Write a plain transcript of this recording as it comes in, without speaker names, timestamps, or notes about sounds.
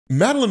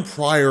Madelyne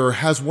Pryor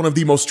has one of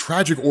the most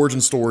tragic origin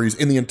stories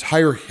in the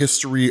entire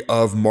history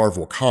of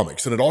Marvel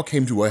Comics, and it all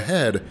came to a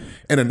head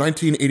in a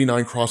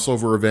 1989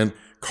 crossover event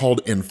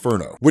called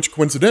Inferno, which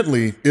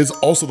coincidentally is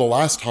also the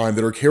last time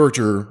that her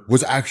character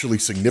was actually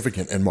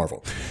significant in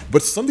Marvel.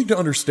 But something to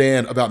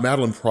understand about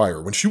Madelyne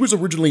Pryor, when she was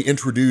originally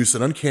introduced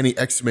in Uncanny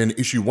X-Men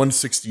issue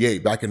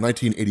 168 back in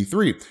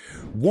 1983,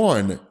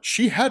 one,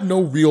 she had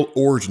no real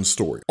origin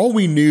story. All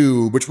we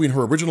knew between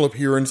her original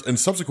appearance and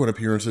subsequent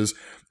appearances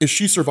is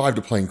she survived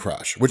a plane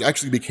crash, which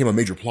actually became a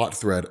major plot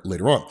thread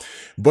later on.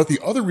 But the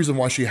other reason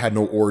why she had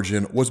no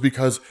origin was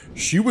because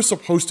she was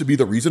supposed to be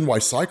the reason why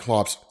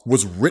Cyclops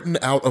was written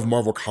out of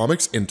Marvel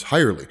Comics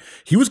entirely.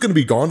 He was going to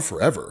be gone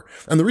forever.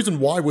 And the reason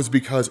why was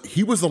because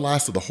he was the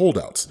last of the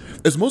holdouts.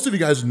 As most of you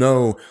guys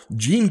know,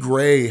 Jean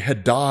Grey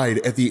had died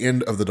at the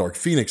end of the Dark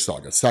Phoenix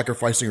saga,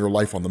 sacrificing her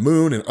life on the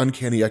moon in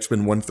Uncanny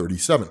X-Men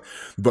 137.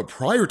 But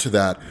prior to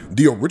that,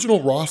 the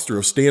original roster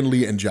of Stan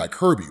Lee and Jack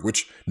Kirby,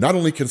 which not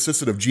only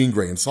consisted of Jean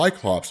Grey and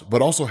Cyclops,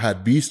 but also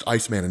had Beast,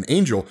 Iceman, and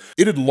Angel,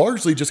 it had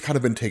largely just kind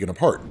of been taken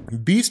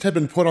apart. Beast had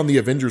been put on the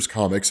Avengers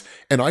comics,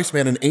 and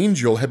Iceman and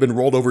Angel had been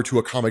rolled over to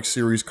a comic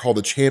series called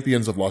The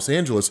Champions of Los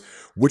Angeles,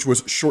 which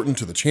was shortened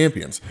to The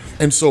Champions.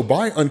 And so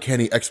by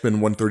Uncanny X-Men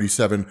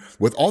 137,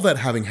 with all that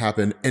having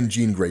happened and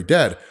Jean Grey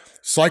dead,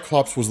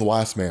 Cyclops was the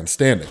last man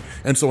standing.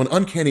 And so in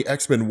Uncanny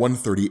X-Men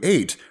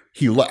 138,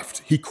 he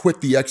left. He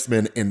quit the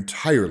X-Men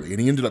entirely, and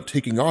he ended up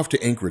taking off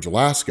to Anchorage,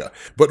 Alaska.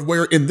 But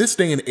where in this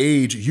day and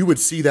age, you would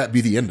see that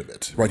be the end of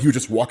it, right? He would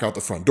just walk out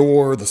the front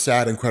door, the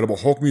sad, Incredible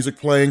Hulk music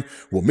playing,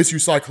 "We'll miss you,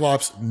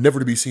 Cyclops," never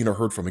to be seen or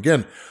heard from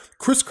again.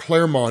 Chris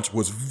Claremont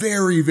was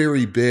very,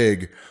 very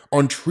big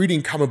on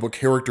treating comic book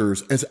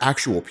characters as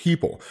actual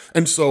people.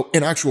 And so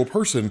an actual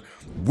person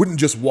wouldn't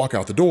just walk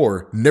out the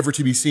door, never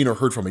to be seen or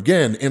heard from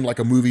again in like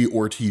a movie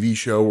or a TV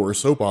show or a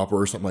soap opera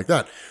or something like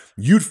that.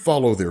 You'd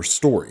follow their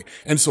story.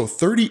 And so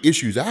 30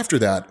 issues after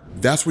that,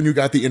 that's when you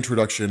got the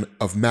introduction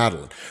of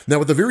Madelyne.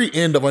 Now at the very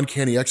end of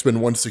Uncanny X-Men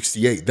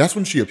 168, that's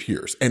when she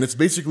appears. And it's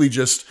basically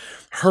just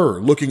her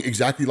looking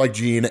exactly like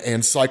Jean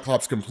and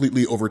Cyclops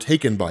completely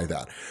overtaken by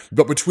that.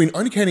 But between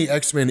Uncanny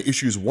X-Men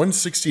issues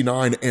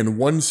 169 and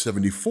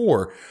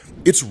 174,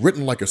 it's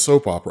written like a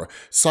soap opera.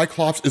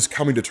 Cyclops is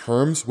coming to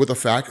terms with the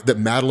fact that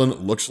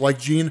Madelyne looks like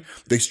Jean.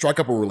 They strike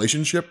up a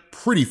relationship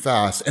pretty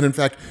fast. And in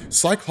fact,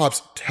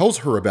 Cyclops tells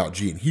her about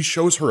Jean. He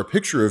shows her a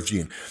picture of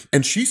Jean,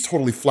 and she's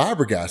totally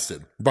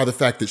flabbergasted by the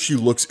fact that she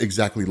looks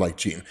exactly like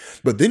Jean.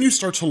 But then you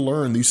start to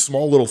learn these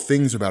small little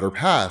things about her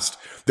past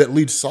that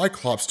lead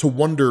Cyclops to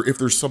wonder if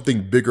there's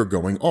something bigger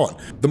going on.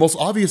 The most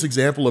obvious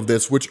example of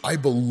this, which I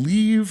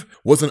believe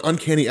was an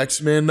Uncanny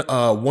X-Men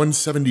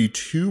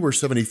 172 or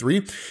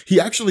 73, he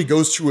actually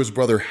goes to his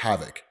brother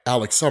Havoc,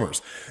 Alex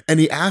Summers, and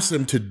he asks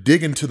him to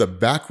dig into the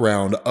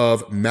background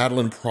of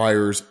Madelyne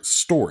Pryor's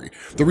story.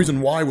 The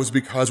reason why was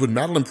because when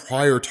Madelyne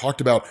Pryor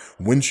talked about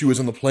when she was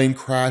in the plane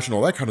crash and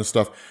all that kind of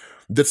stuff,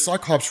 that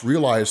Cyclops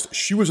realized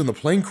she was in the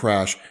plane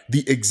crash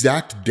the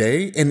exact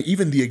day and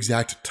even the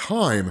exact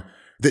time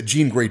that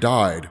Jean Grey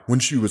died when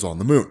she was on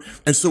the moon.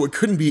 And so it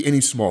couldn't be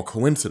any small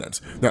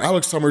coincidence. Now,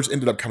 Alex Summers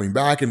ended up coming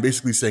back and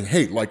basically saying,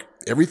 hey, like,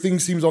 everything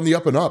seems on the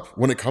up and up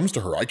when it comes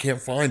to her. I can't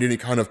find any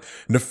kind of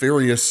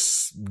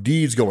nefarious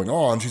deeds going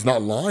on. She's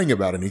not lying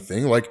about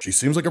anything. Like, she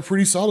seems like a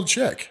pretty solid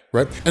chick,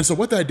 right? And so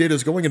what that did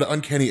is going into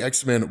Uncanny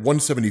X-Men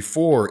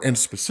 174 and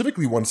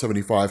specifically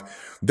 175,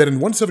 that in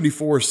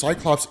 174,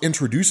 Cyclops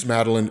introduced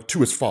Madelyne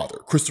to his father,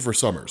 Christopher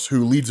Summers,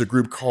 who leads a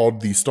group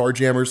called the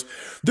Starjammers.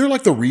 They're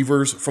like the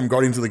Reavers from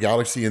Guardians of the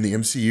Galaxy in the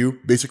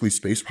MCU, basically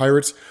space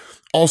pirates.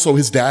 Also,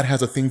 his dad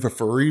has a thing for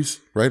furries,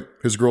 right?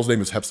 His girl's name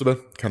is Hepzibah,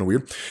 kind of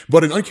weird.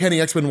 But in Uncanny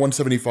X-Men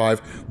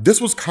 175,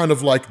 this was kind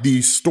of like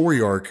the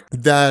story arc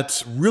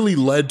that really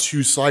led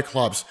to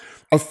Cyclops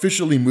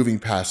officially moving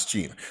past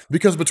Jean.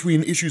 Because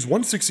between issues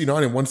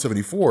 169 and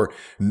 174,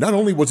 not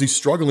only was he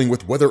struggling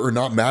with whether or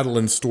not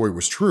Madelyne's story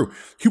was true,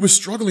 he was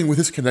struggling with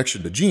his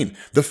connection to Jean.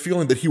 The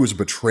feeling that he was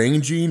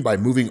betraying Jean by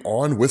moving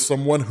on with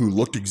someone who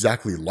looked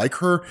exactly like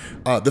her.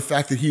 The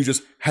fact that he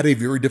just had a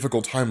very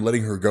difficult time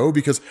letting her go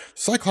because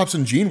Cyclops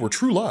and Jean were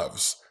true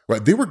loves,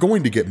 right? They were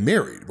going to get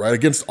married, right?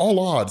 Against all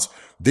odds,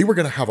 they were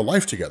going to have a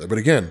life together. But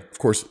again, of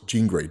course,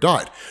 Jean Grey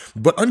died.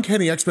 But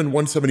Uncanny X-Men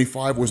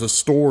 175 was a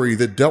story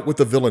that dealt with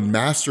the villain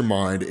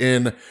Mastermind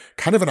in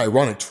kind of an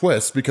ironic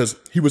twist because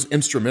he was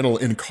instrumental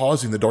in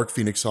causing the Dark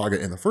Phoenix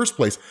saga in the first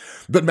place.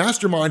 But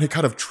Mastermind had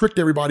kind of tricked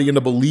everybody into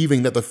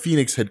believing that the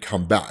Phoenix had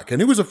come back.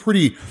 And it was a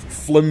pretty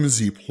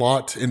flimsy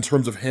plot in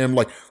terms of him,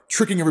 like,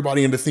 tricking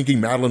everybody into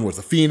thinking Madelyne was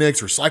the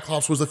Phoenix or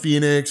Cyclops was the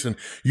Phoenix and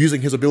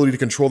using his ability to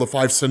control the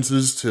five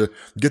senses to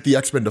get the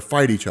X-Men to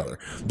fight each other.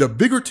 The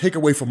bigger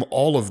takeaway from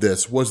all of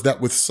this was that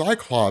with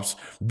Cyclops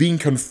being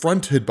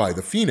confronted by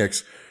the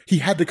Phoenix, he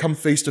had to come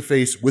face to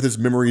face with his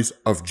memories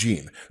of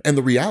Jean and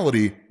the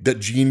reality that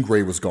Jean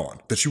Grey was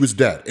gone, that she was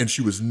dead and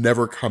she was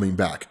never coming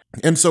back.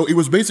 And so it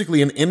was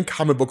basically an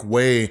in-comic book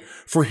way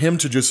for him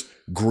to just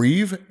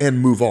grieve and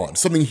move on,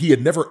 something he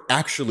had never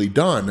actually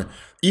done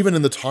even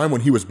in the time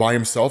when he was by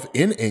himself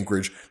in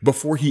Anchorage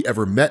before he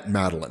ever met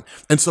Madelyne.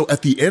 And so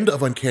at the end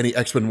of Uncanny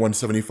X-Men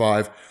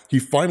 175, he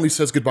finally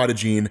says goodbye to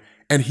Jean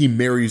and he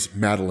marries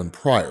Madelyne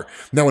Pryor.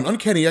 Now in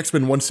Uncanny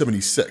X-Men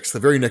 176, the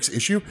very next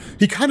issue,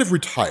 he kind of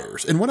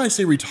retires. And when I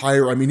say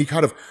retire, I mean he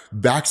kind of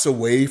backs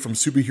away from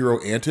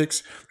superhero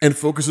antics and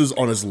focuses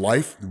on his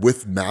life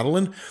with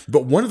Madelyne.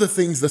 But one of the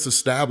things that's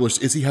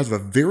established is he has a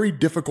very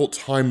difficult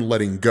time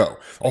letting go.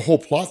 A whole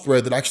plot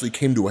thread that actually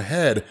came to a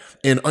head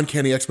in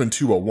Uncanny X-Men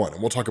 201.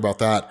 And we'll talk about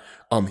that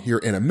here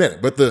in a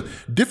minute. But the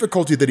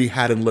difficulty that he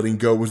had in letting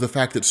go was the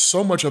fact that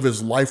so much of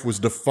his life was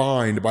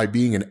defined by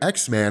being an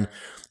X-Man,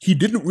 he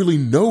didn't really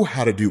know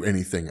how to do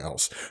anything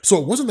else. So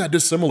it wasn't that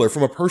dissimilar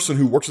from a person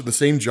who works at the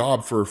same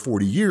job for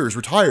 40 years,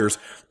 retires,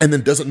 and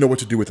then doesn't know what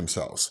to do with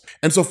themselves.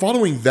 And so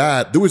following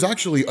that, there was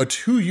actually a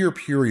 2-year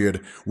period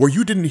where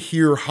you didn't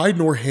hear hide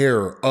nor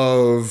hair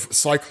of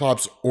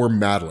Cyclops or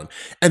Madelyne.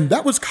 And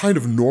that was kind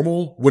of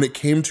normal when it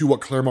came to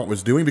what Claremont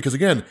was doing, because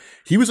again,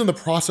 he was in the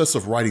process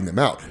of writing them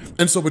out.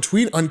 And so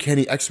between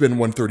Uncanny X-Men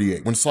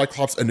 138, when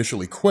Cyclops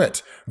initially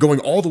quit, going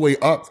all the way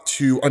up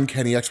to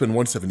Uncanny X-Men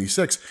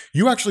 176,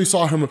 you actually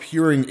saw him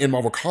appearing in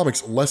Marvel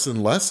Comics less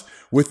and less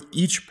with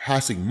each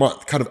passing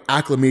month, kind of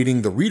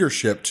acclimating the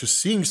readership to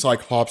seeing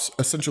Cyclops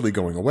essentially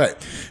going away.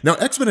 Now,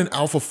 X-Men and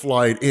Alpha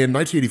Flight in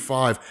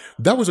 1985,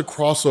 that was a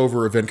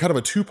crossover event, kind of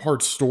a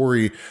 2-part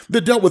story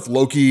that dealt with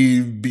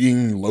Loki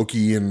being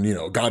Loki and,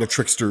 god of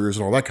tricksters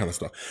and all that kind of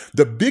stuff.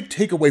 The big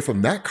takeaway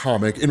from that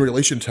comic in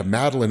relation to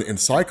Madelyne and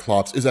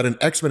Cyclops is that in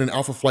X-Men and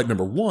Alpha Flight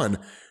 #1,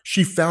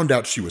 she found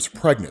out she was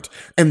pregnant.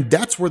 And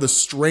that's where the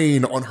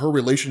strain on her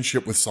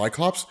relationship with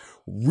Cyclops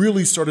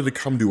really started to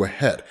come to a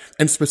head.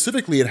 And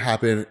specifically, it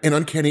happened in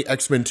Uncanny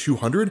X-Men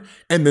 200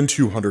 and then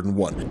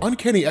 201.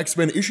 Uncanny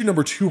X-Men issue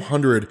number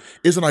 200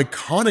 is an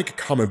iconic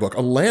comic book,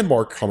 a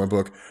landmark comic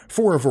book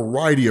for a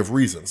variety of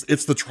reasons.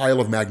 It's the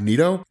trial of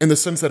Magneto in the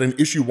sense that in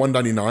issue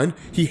 199,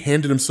 he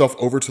handed himself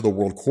over to the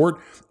World Court.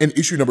 In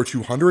issue number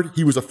 200,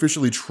 he was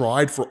officially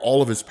tried for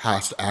all of his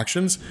past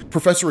actions.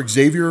 Professor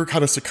Xavier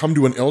kind of succumbed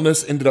to an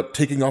illness, ended up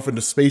taking off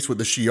into space with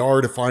the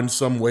Shi'ar to find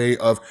some way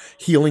of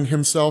healing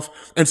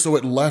himself. And so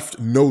it left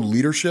no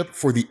leadership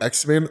for the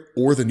X-Men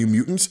or the New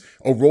Mutants,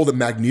 a role that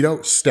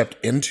Magneto stepped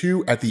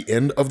into at the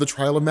end of the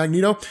trial of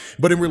Magneto.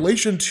 But in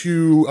relation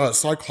to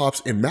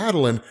Cyclops and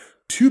Madelyne,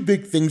 2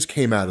 big things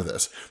came out of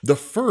this. The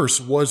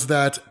first was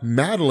that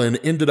Madelyne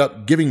ended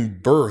up giving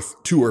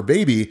birth to her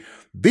baby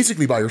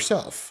basically by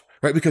herself.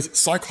 Right? Because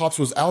Cyclops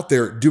was out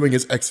there doing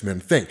his X-Men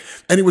thing.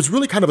 And it was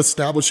really kind of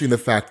establishing the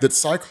fact that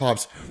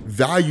Cyclops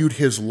valued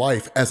his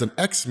life as an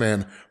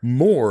X-Man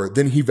more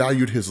than he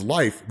valued his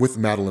life with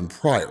Madelyne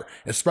Pryor,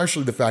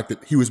 especially the fact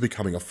that he was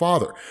becoming a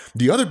father.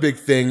 The other big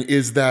thing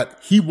is that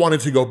he wanted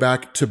to go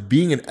back to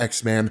being an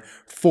X-Man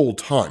full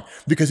time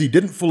because he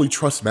didn't fully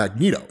trust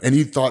Magneto. And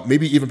he thought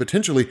maybe even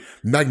potentially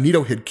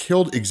Magneto had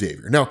killed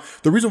Xavier. Now,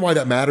 the reason why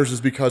that matters is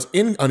because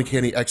in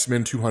Uncanny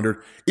X-Men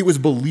 200, it was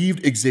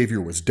believed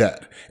Xavier was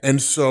dead.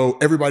 And so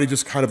everybody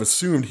just kind of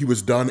assumed he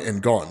was done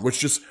and gone, which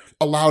just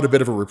allowed a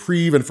bit of a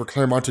reprieve and for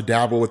Claremont to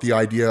dabble with the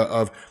idea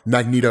of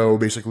Magneto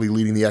basically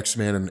leading the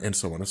X-Men and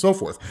so on and so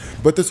forth.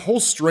 But this whole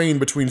strain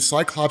between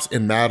Cyclops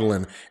and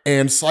Madelyne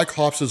and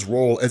Cyclops'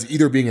 role as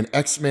either being an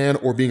X-Man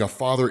or being a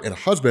father and a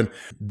husband,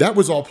 that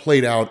was all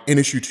played out in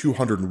issue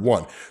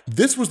 201.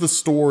 This was the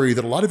story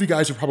that a lot of you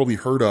guys have probably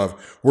heard of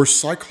where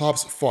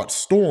Cyclops fought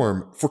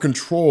Storm for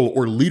control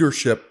or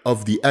leadership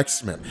of the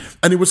X-Men.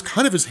 And it was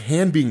kind of his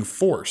hand being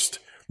forced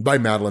by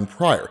Madelyne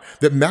Pryor,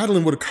 that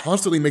Madelyne would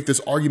constantly make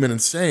this argument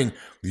and saying,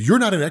 you're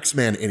not an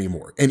X-Man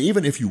anymore. And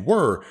even if you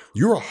were,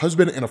 you're a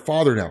husband and a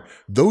father now.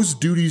 Those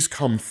duties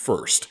come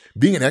first.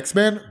 Being an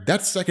X-Man,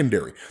 that's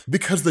secondary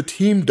because the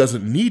team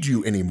doesn't need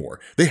you anymore.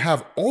 They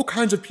have all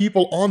kinds of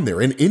people on there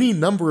and any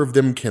number of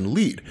them can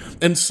lead.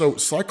 And so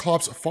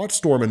Cyclops fought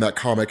Storm in that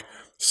comic.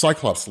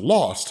 Cyclops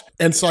lost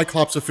and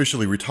Cyclops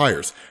officially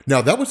retires.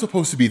 Now that was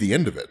supposed to be the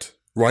end of it.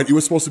 Right? It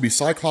was supposed to be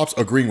Cyclops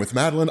agreeing with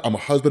Madelyne, I'm a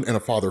husband and a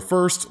father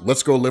first,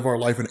 let's go live our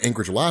life in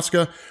Anchorage,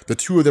 Alaska, the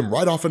 2 of them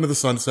right off into the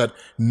sunset,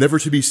 never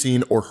to be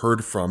seen or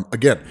heard from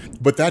again.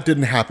 But that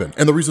didn't happen.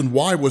 And the reason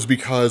why was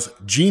because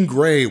Jean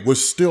Grey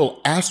was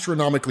still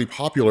astronomically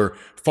popular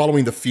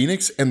following the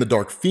Phoenix and the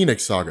Dark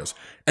Phoenix sagas.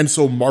 And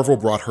so Marvel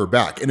brought her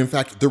back. And in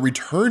fact, the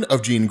return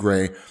of Jean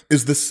Grey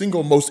is the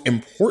single most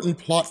important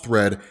plot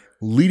thread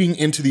leading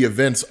into the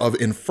events of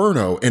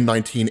Inferno in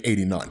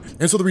 1989.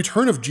 And so the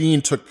return of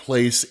Jean took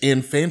place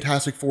in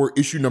Fantastic Four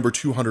issue number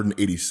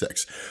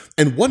 286.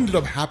 And what ended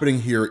up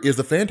happening here is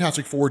the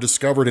Fantastic Four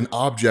discovered an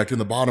object in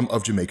the bottom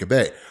of Jamaica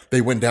Bay.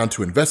 They went down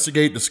to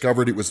investigate,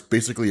 discovered it was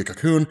basically a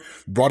cocoon,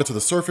 brought it to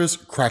the surface,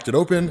 cracked it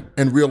open,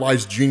 and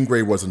realized Jean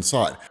Grey was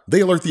inside. They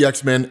alert the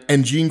X-Men,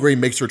 and Jean Grey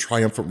makes her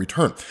triumphant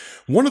return.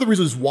 One of the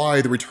reasons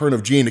why the return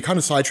of Jean, to kind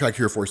of sidetrack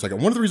here for a second,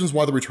 one of the reasons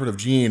why the return of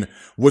Jean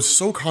was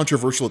so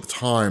controversial at the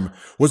time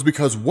was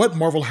because what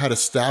Marvel had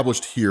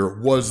established here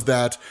was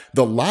that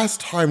the last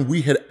time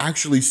we had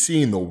actually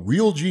seen the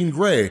real Jean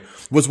Grey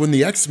was when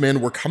the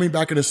X-Men were coming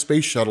back in a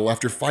space shuttle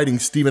after fighting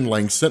Stephen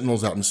Lang's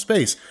Sentinels out in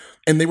space,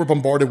 and they were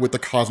bombarded with the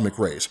cosmic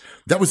rays.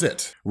 That was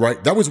it,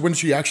 right? That was when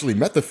she actually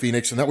met the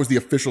Phoenix, and that was the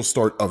official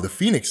start of the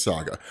Phoenix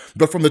saga.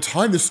 But from the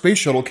time the space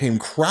shuttle came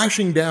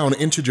crashing down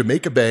into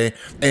Jamaica Bay,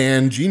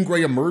 and Jean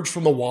Grey emerged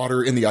from the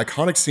water in the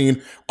iconic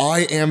scene,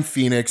 I am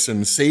Phoenix,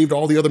 and saved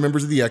all the other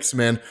members of the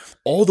X-Men,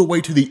 all the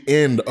way to the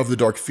end of the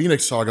Dark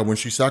Phoenix saga when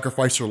she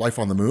sacrificed her life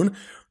on the moon,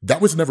 that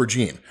was never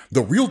Jean.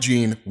 The real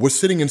Jean was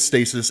sitting in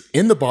stasis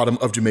in the bottom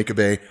of Jamaica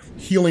Bay,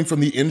 healing from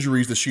the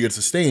injuries that she had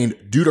sustained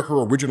due to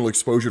her original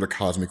exposure to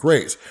cosmic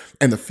rays.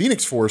 And the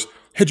Phoenix Force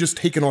had just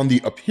taken on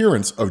the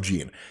appearance of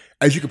Jean.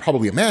 As you could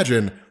probably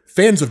imagine,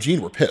 fans of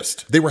Jean were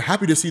pissed. They were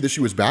happy to see that she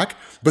was back,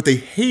 but they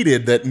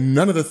hated that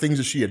none of the things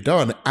that she had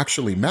done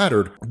actually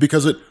mattered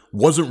because it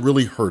wasn't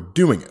really her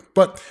doing it.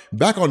 But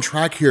back on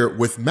track here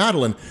with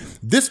Madelyne,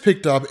 this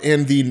picked up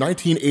in the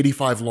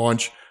 1985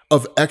 launch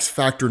of X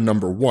Factor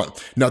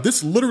 #1. Now,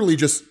 this literally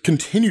just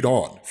continued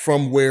on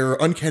from where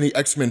Uncanny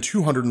X-Men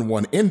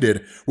 201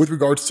 ended with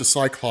regards to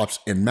Cyclops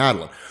and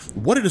Madelyne.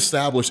 What it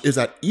established is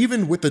that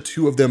even with the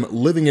two of them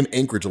living in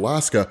Anchorage,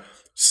 Alaska,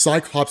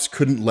 Cyclops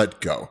couldn't let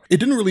go. It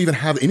didn't really even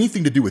have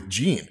anything to do with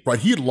Jean, right?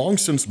 He had long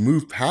since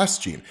moved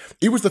past Jean.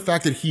 It was the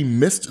fact that he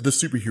missed the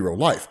superhero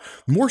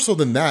life. More so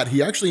than that,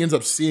 he actually ends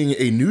up seeing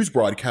a news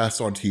broadcast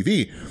on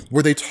TV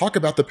where they talk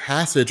about the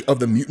passage of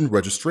the Mutant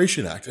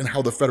Registration Act and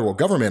how the federal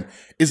government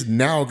is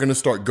now going to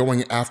start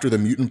going after the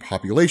mutant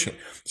population.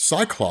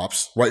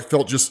 Cyclops, right,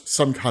 felt just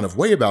some kind of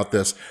way about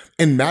this,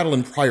 and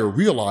Madelyne Pryor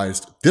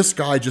realized this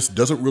guy just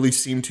doesn't really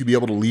seem to be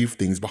able to leave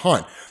things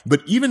behind.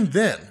 But even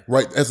then,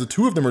 right, as the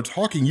two of them are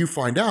talking, you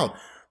find out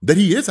that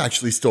he is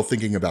actually still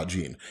thinking about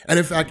Jean. And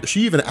in fact,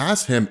 she even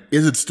asks him,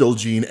 is it still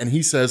Jean? And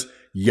he says,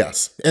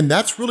 yes. And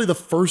that's really the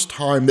first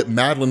time that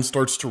Madelyne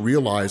starts to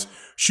realize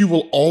she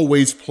will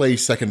always play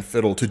second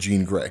fiddle to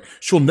Jean Grey.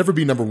 She'll never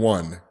be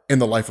 #1 in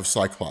the life of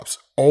Cyclops,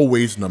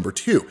 always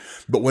 #2.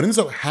 But what ends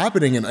up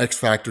happening in X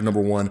Factor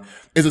 #1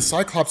 is that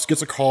Cyclops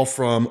gets a call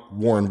from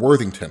Warren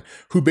Worthington,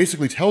 who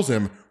basically tells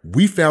him,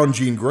 we found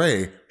Jean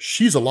Grey,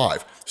 she's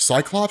alive.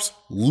 Cyclops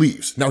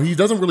leaves. Now, he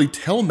doesn't really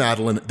tell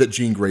Madelyne that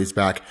Jean Grey's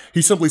back.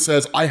 He simply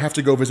says, I have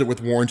to go visit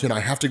with Warrington.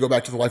 I have to go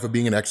back to the life of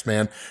being an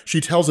X-Man.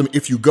 She tells him,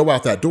 if you go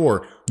out that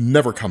door,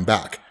 never come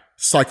back.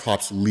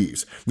 Cyclops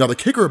leaves. Now, the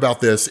kicker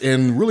about this,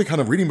 and really kind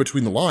of reading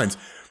between the lines,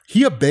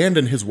 he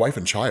abandoned his wife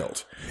and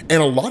child.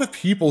 And a lot of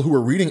people who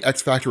were reading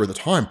X Factor at the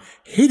time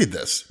hated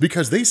this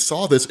because they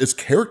saw this as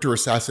character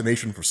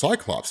assassination for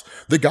Cyclops.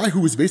 The guy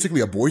who was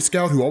basically a Boy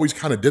Scout who always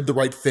kind of did the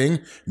right thing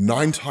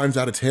 9 times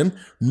out of 10.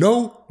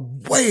 No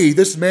way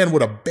this man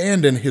would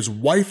abandon his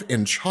wife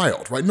and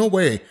child, right? No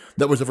way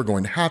that was ever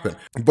going to happen.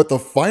 But the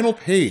final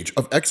page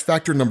of X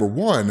Factor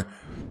 #1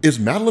 is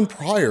Madelyne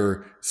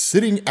Pryor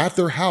sitting at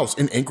their house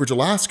in Anchorage,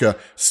 Alaska,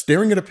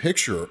 staring at a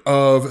picture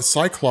of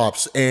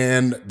Cyclops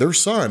and their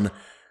son,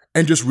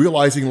 and just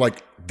realizing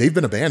like they've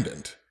been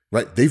abandoned,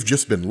 right? They've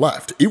just been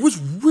left. It was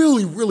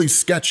really, really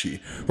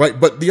sketchy, right?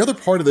 But the other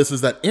part of this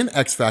is that in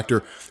X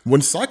Factor,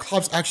 when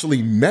Cyclops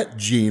actually met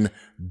Jean,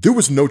 there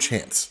was no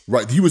chance,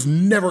 right? He was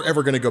never,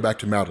 ever going to go back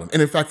to Madelyne.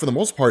 And in fact, for the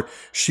most part,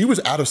 she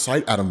was out of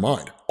sight, out of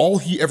mind. All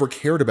he ever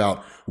cared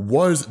about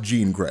was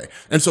Jean Grey.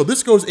 And so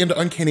this goes into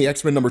Uncanny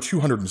X-Men number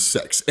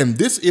 206. And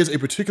this is a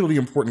particularly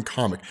important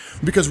comic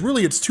because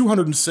really it's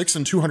 206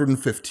 and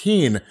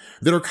 215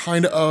 that are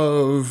kind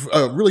of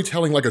really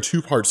telling like a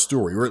 2-part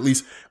story, or at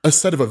least a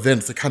set of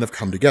events that kind of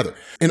come together.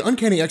 In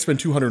Uncanny X-Men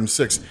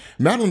 206,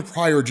 Madelyne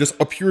Pryor just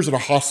appears at a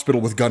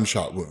hospital with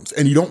gunshot wounds,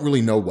 and you don't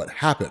really know what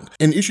happened.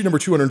 In issue number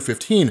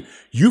 215,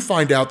 you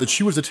find out that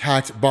she was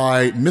attacked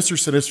by Mr.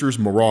 Sinister's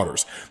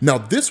Marauders. Now,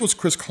 this was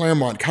Chris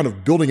Claremont kind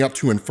of building up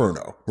to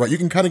Inferno, right? You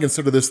can kind of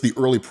consider this the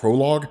early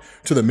prologue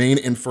to the main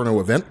Inferno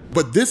event,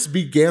 but this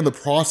began the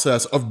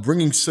process of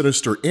bringing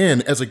Sinister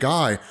in as a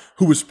guy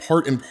who was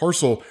part and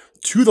parcel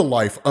to the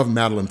life of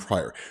Madelyne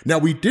Pryor. Now,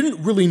 we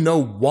didn't really know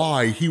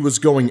why he was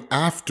going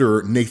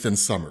after Nathan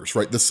Summers,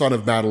 right? The son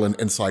of Madelyne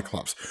and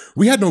Cyclops.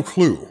 We had no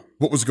clue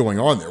what was going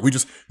on there. We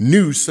just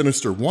knew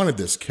Sinister wanted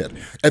this kid.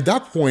 At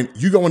that point,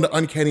 you go into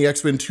Uncanny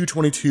X-Men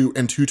 222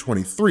 and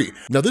 223.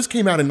 Now, this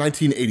came out in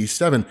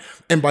 1987,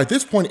 and by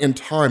this point in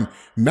time,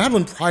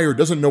 Madelyne Pryor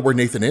doesn't know where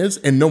Nathan is,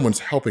 and no one's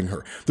helping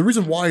her. The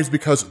reason why is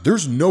because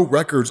there's no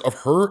records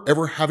of her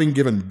ever having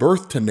given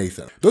birth to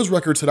Nathan. Those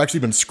records had actually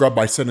been scrubbed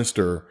by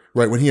Sinister,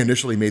 right, when he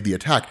initially made the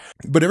attack.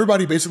 But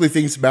everybody basically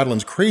thinks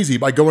Madelyne's crazy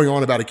by going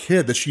on about a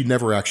kid that she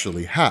never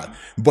actually had.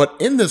 But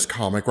in this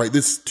comic, right,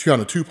 this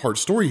kind of two-part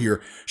story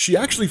here, she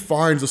actually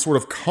finds a sort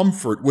of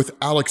comfort with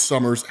Alex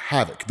Summers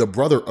Havoc, the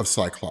brother of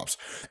Cyclops.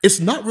 It's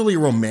not really a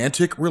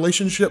romantic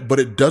relationship, but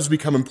it does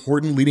become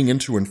important leading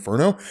into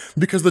Inferno,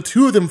 because the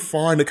two of them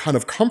find a kind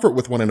of comfort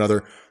with one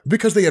another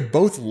because they had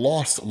both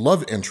lost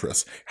love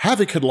interests.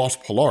 Havoc had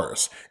lost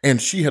Polaris, and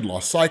she had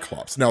lost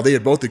Cyclops. Now, they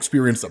had both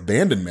experienced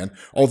abandonment,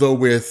 although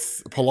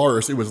with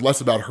Polaris, it was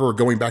less about her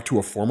going back to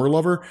a former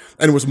lover,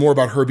 and it was more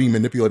about her being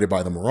manipulated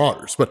by the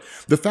Marauders. But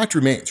the fact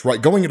remains,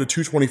 right, going into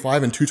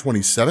 225 and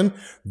 227,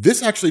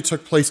 this actually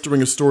took place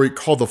during a story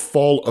called The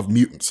Fall of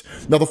Mutants.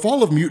 Now, The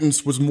Fall of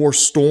Mutants was more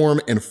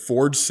Storm and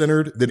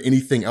Forge-centered than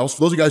anything else.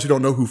 For those of you guys who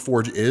don't know who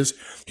Forge is,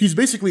 he's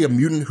basically a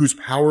mutant whose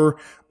power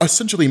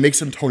essentially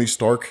makes him Tony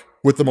Stark,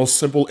 with the most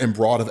simple and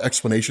broad of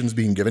explanations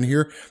being given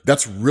here.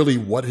 That's really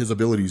what his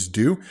abilities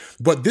do.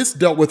 But this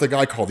dealt with a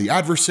guy called the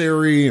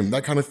Adversary and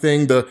that kind of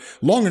thing. The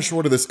long and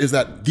short of this is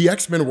that the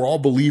X-Men were all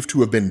believed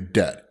to have been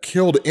dead,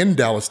 killed in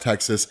Dallas,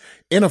 Texas,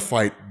 in a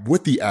fight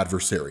with the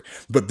Adversary.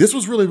 But this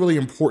was really, really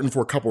important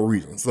for a couple of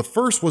reasons. The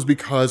first was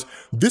because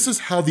this is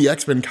how the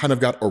X-Men kind of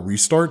got a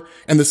restart,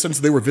 in the sense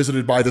that they were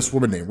visited by this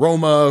woman named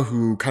Roma,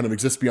 who kind of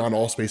exists beyond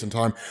all space and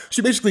time.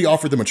 She basically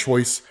offered them a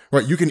choice,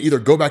 right? You can either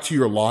go back to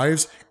your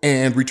lives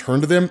and return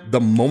to them the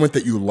moment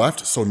that you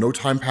left, so no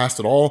time passed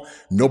at all,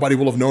 nobody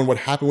will have known what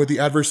happened with the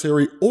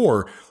Adversary,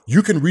 or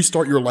you can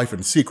restart your life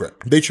in secret.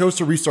 They chose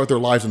to restart their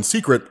lives in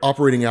secret,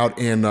 operating out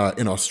in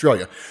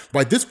Australia.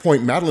 By this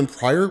point, Madelyne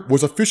Pryor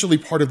was officially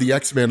part of the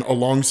X-Men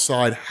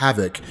alongside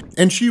Havoc,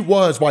 and she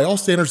was, by all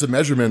standards of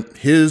measurement,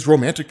 his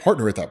romantic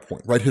partner at that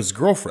point, right, his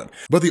girlfriend.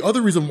 But the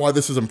other reason why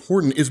this is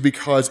important is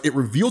because it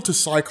revealed to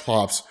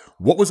Cyclops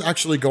what was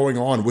actually going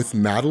on with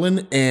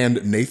Madelyne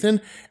and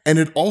Nathan, and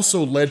it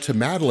also led to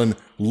Madelyne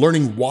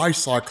learning why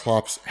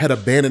Cyclops had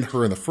abandoned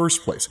her in the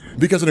first place.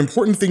 Because an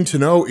important thing to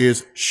know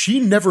is she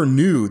never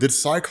knew that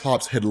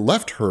Cyclops had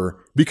left her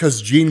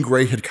because Jean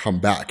Grey had come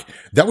back.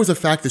 That was a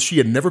fact that she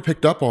had never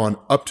picked up on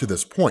up to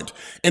this point.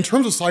 In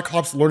terms of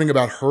Cyclops learning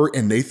about her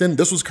and Nathan,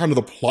 this was kind of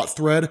the plot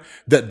thread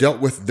that dealt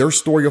with their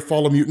story of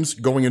Fall of Mutants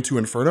going into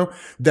Inferno,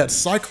 that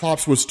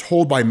Cyclops was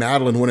told by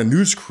Madelyne when a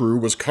news crew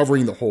was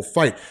covering the whole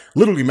fight.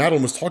 Literally,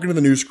 Madelyne was talking to the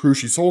news crew.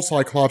 She told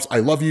Cyclops, "I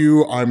love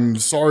you. I'm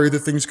sorry that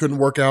things couldn't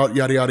work out,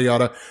 yada, yada,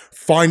 yada.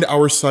 Find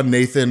our son,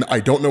 Nathan.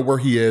 I don't know where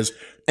he is."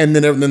 And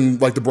then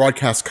like the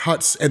broadcast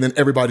cuts, and then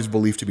everybody's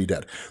believed to be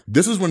dead.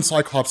 This is when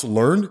Cyclops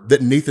learned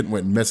that Nathan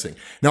went missing.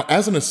 Now,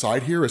 as an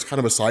aside here, as kind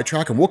of a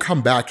sidetrack, and we'll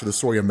come back to the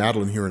story of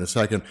Madelyne here in a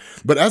second,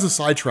 but as a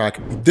sidetrack,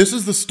 this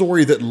is the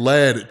story that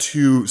led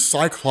to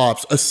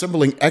Cyclops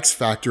assembling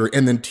X-Factor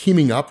and then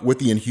teaming up with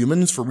the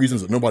Inhumans for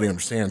reasons that nobody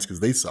understands because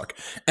they suck.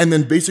 And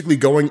then basically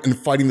going and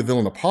fighting the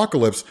villain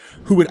Apocalypse,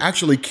 who had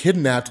actually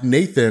kidnapped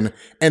Nathan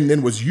and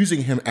then was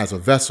using him as a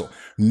vessel.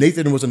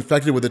 Nathan was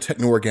infected with a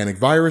techno-organic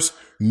virus.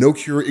 No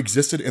cure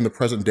existed in the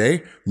present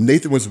day.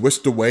 Nathan was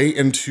whisked away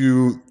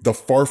into the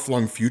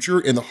far-flung future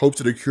in the hopes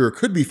that a cure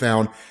could be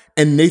found,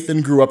 and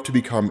Nathan grew up to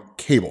become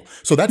Cable.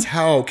 So that's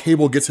how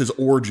Cable gets his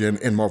origin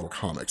in Marvel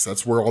Comics.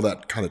 That's where all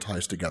that kind of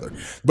ties together.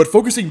 But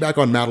focusing back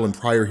on Madelyne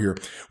Pryor here,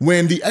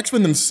 when the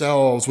X-Men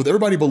themselves, with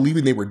everybody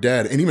believing they were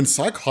dead, and even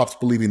Cyclops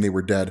believing they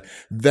were dead,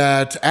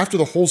 that after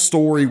the whole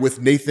story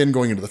with Nathan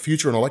going into the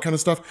future and all that kind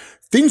of stuff,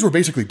 things were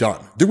basically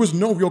done. There was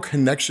no real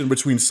connection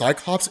between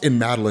Cyclops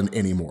and Madelyne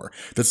anymore.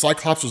 That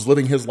Cyclops was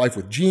living his life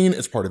with Jean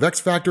as part of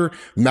X-Factor,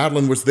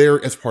 Madelyne was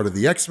there as part of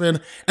the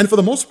X-Men, and for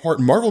the most part,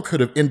 Marvel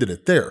could have ended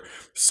it there.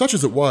 Such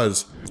as it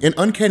was, in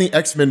Uncanny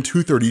X-Men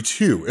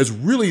 232 is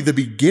really the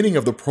beginning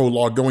of the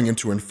prologue going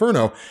into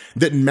Inferno,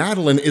 that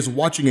Madelyne is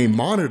watching a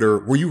monitor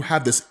where you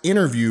have this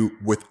interview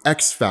with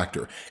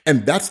X-Factor.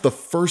 And that's the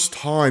first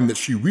time that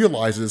she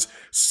realizes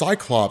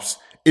Cyclops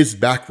is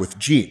back with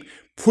Jean.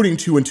 Putting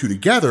two and two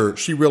together,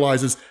 she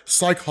realizes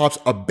Cyclops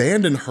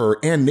abandoned her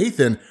and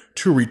Nathan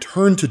to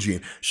return to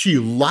Jean. She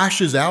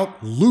lashes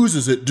out,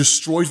 loses it,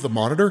 destroys the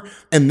monitor,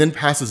 and then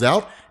passes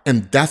out.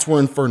 And that's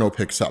where Inferno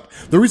picks up.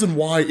 The reason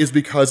why is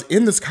because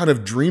in this kind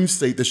of dream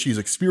state that she's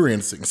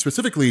experiencing,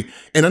 specifically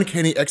in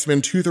Uncanny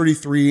X-Men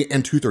 233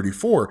 and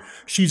 234,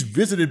 she's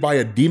visited by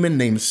a demon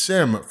named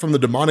Sim from the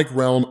demonic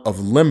realm of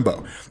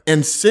Limbo.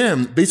 And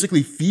Sim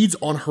basically feeds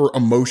on her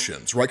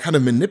emotions, right? Kind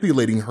of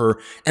manipulating her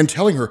and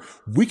telling her,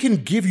 we can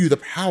give you the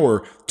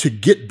power to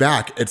get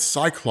back at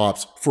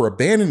Cyclops for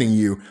abandoning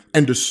you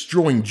and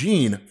destroying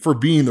Jean for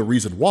being the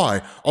reason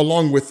why,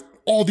 along with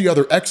all the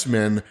other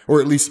X-Men,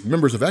 or at least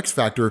members of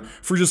X-Factor,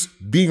 for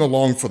just being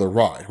along for the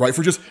ride, right?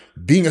 For just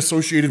being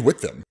associated with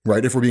them,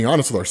 right? If we're being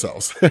honest with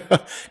ourselves.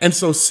 And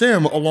so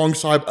Sim,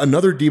 alongside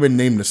another demon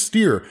named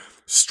Nastir,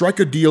 strike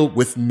a deal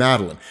with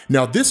Madelyne.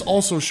 Now, this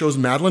also shows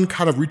Madelyne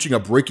kind of reaching a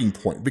breaking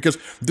point, because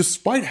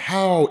despite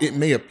how it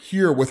may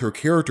appear with her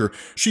character,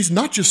 she's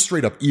not just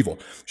straight up evil.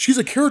 She's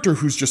a character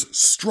who's just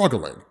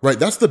struggling, right?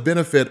 That's the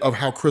benefit of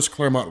how Chris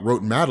Claremont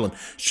wrote Madelyne.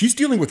 She's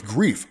dealing with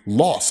grief,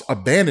 loss,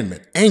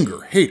 abandonment,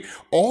 anger, hate,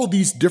 all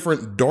these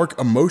different dark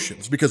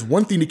emotions, because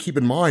one thing to keep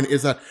in mind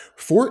is that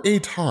for a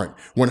time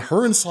when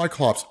her and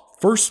Cyclops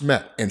first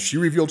met and she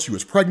revealed she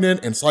was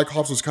pregnant and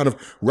Cyclops was kind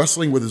of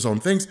wrestling with his own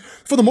things,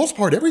 for the most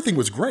part, everything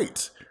was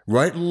great,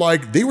 right?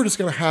 Like they were just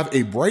gonna have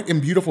a bright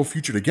and beautiful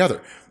future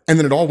together. And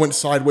then it all went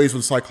sideways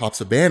when Cyclops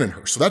abandoned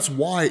her. So that's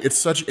why it's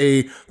such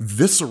a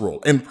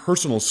visceral and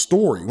personal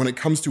story when it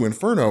comes to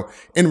Inferno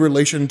in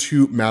relation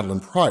to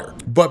Madelyne Pryor.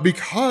 But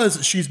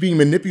because she's being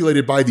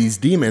manipulated by these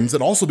demons,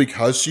 and also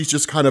because she's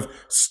just kind of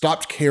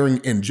stopped caring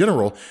in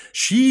general,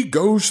 she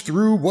goes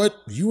through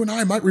what you and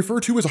I might refer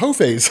to as a hoe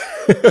phase,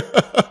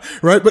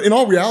 right? But in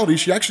all reality,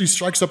 she actually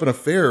strikes up an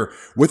affair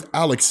with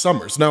Alex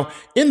Summers. Now,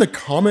 in the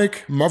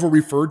comic, Marvel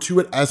referred to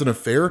it as an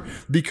affair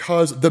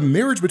because the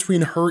marriage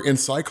between her and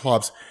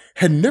Cyclops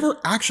had never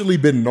actually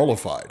been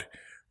nullified,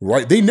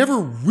 right? They never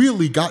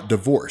really got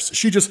divorced.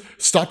 She just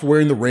stopped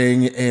wearing the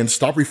ring and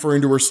stopped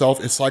referring to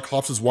herself as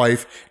Cyclops'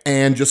 wife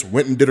and just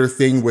went and did her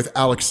thing with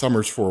Alex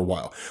Summers for a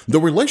while. The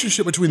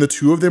relationship between the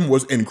two of them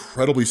was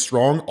incredibly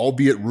strong,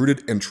 albeit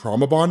rooted in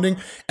trauma bonding,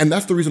 and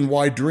that's the reason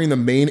why during the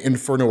main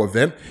Inferno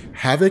event,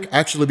 Havoc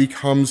actually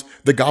becomes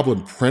the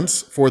Goblin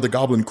Prince for the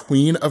Goblin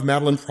Queen of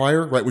Madelyne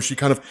Pryor, right, when she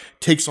kind of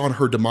takes on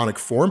her demonic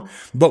form.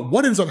 But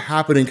what ends up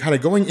happening, kind of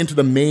going into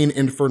the main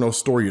Inferno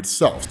story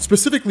itself,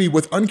 specifically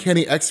with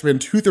Uncanny X-Men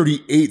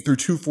 238 through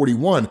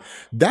 241,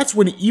 that's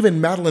when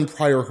even Madelyne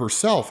Pryor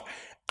herself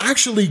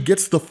actually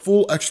gets the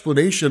full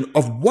explanation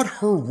of what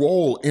her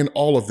role in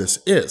all of this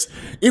is.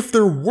 If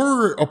there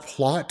were a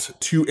plot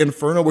to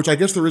Inferno, which I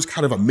guess there is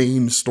kind of a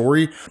main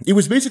story, it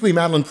was basically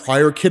Madelyne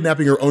Pryor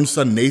kidnapping her own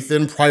son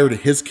Nathan prior to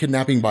his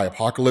kidnapping by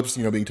Apocalypse,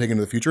 being taken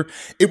to the future.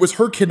 It was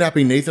her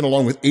kidnapping Nathan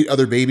along with 8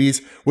 other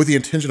babies with the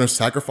intention of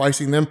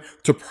sacrificing them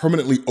to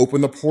permanently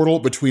open the portal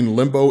between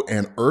Limbo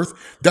and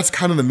Earth. That's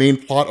kind of the main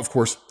plot. Of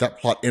course, that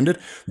plot ended.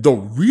 The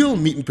real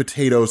meat and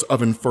potatoes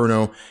of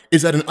Inferno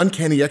is that in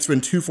Uncanny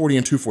X-Men 240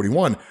 and 241,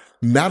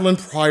 Madelyne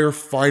Pryor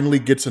finally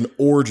gets an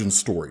origin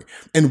story.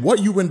 And what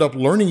you end up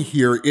learning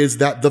here is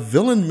that the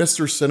villain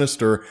Mr.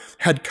 Sinister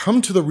had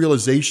come to the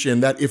realization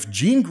that if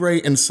Jean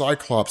Grey and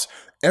Cyclops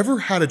ever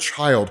had a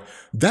child,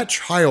 that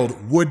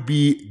child would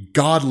be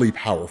godly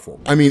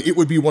powerful. I mean, it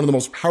would be one of the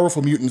most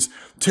powerful mutants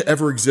to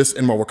ever exist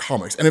in Marvel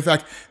Comics. And in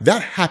fact,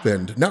 that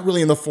happened not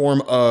really in the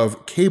form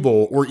of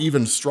Cable or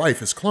even Strife,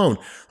 his clone,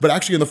 but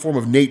actually in the form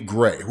of Nate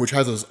Gray, which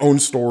has his own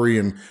story,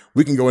 and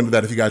we can go into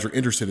that if you guys are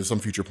interested at some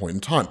future point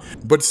in time.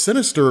 But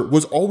Sinister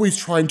was always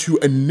trying to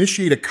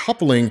initiate a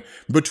coupling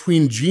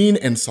between Jean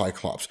and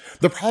Cyclops.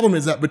 The problem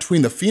is that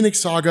between the Phoenix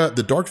Saga,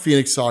 the Dark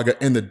Phoenix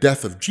Saga, and the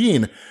death of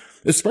Jean,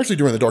 especially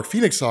during the Dark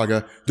Phoenix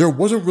Saga, there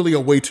wasn't really a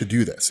way to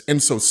do this.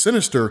 And so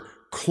Sinister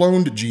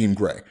cloned Jean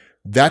Grey.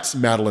 That's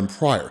Madelyne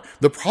Pryor.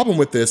 The problem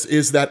with this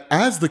is that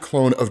as the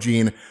clone of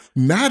Jean,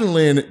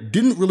 Madelyne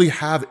didn't really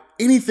have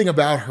anything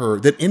about her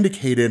that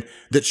indicated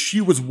that she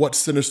was what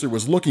Sinister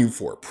was looking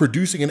for,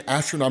 producing an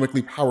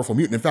astronomically powerful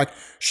mutant. In fact,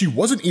 she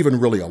wasn't even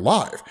really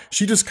alive.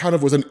 She just kind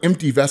of was an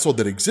empty vessel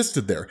that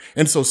existed there.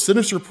 And so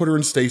Sinister put her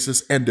in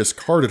stasis and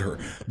discarded her.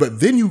 But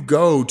then you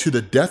go to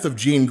the death of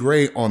Jean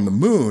Grey on the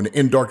moon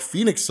in Dark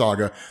Phoenix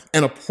Saga,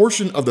 and a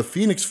portion of the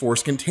Phoenix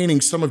Force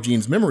containing some of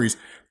Jean's memories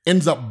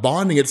ends up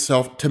bonding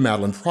itself to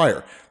Madelyne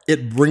Pryor.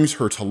 It brings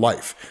her to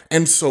life.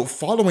 And so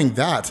following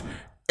that,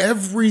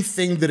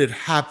 everything that had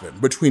happened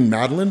between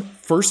Madelyne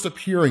first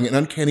appearing in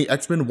Uncanny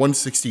X-Men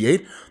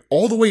 168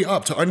 all the way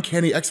up to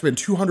Uncanny X-Men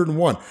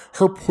 201,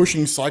 her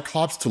pushing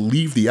Cyclops to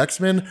leave the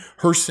X-Men,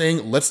 her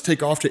saying, let's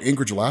take off to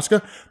Anchorage,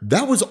 Alaska,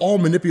 that was all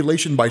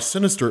manipulation by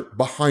Sinister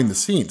behind the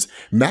scenes.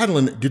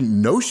 Madelyne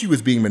didn't know she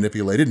was being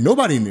manipulated.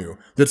 Nobody knew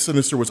that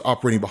Sinister was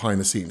operating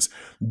behind the scenes,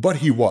 but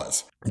he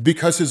was.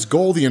 Because his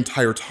goal the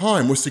entire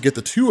time was to get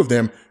the two of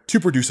them to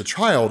produce a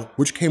child,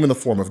 which came in the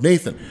form of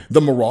Nathan. The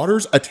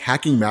Marauders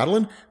attacking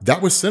Madelyne,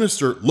 that was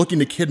Sinister looking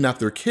to kidnap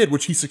their kid,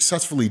 which he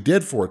successfully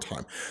did for a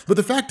time. But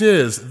the fact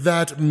is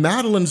that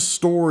Madelyne's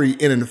story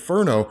in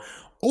Inferno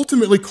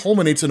ultimately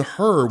culminates in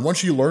her, once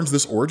she learns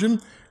this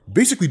origin,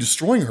 basically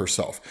destroying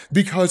herself,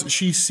 because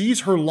she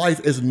sees her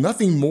life as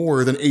nothing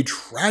more than a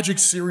tragic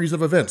series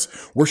of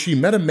events where she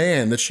met a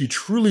man that she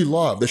truly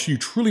loved, that she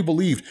truly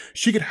believed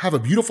she could have a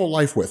beautiful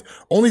life with,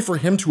 only for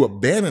him to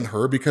abandon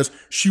her because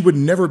she would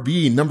never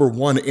be number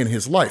one in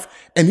his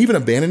life, and even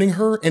abandoning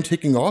her and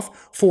taking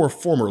off for a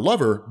former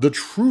lover, the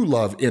true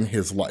love in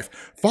his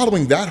life.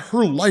 Following that,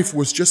 her life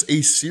was just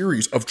a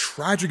series of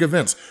tragic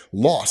events,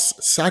 loss,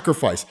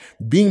 sacrifice,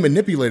 being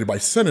manipulated by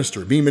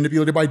Sinister, being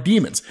manipulated by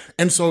demons.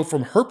 And so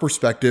from her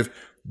perspective,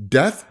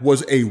 death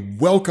was a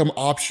welcome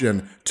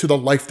option to the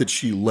life that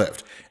she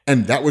lived.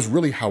 And that was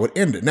really how it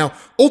ended. Now,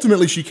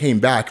 ultimately she came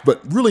back,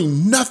 but really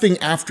nothing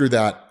after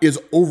that is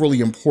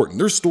overly important.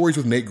 There's stories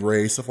with Nate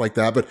Gray, stuff like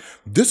that, but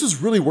this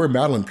is really where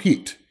Madelyne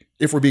peaked.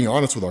 if we're being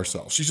honest with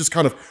ourselves. She's just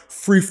kind of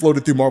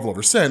free-floated through Marvel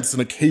ever since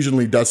and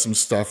occasionally does some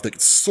stuff that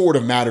sort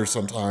of matters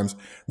sometimes,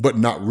 but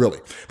not really.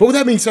 But with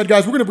that being said,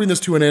 guys, we're gonna bring this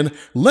to an end.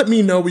 Let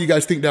me know what you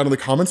guys think down in the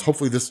comments.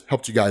 Hopefully this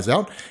helped you guys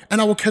out, and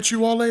I will catch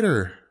you all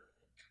later.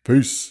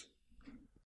 Peace.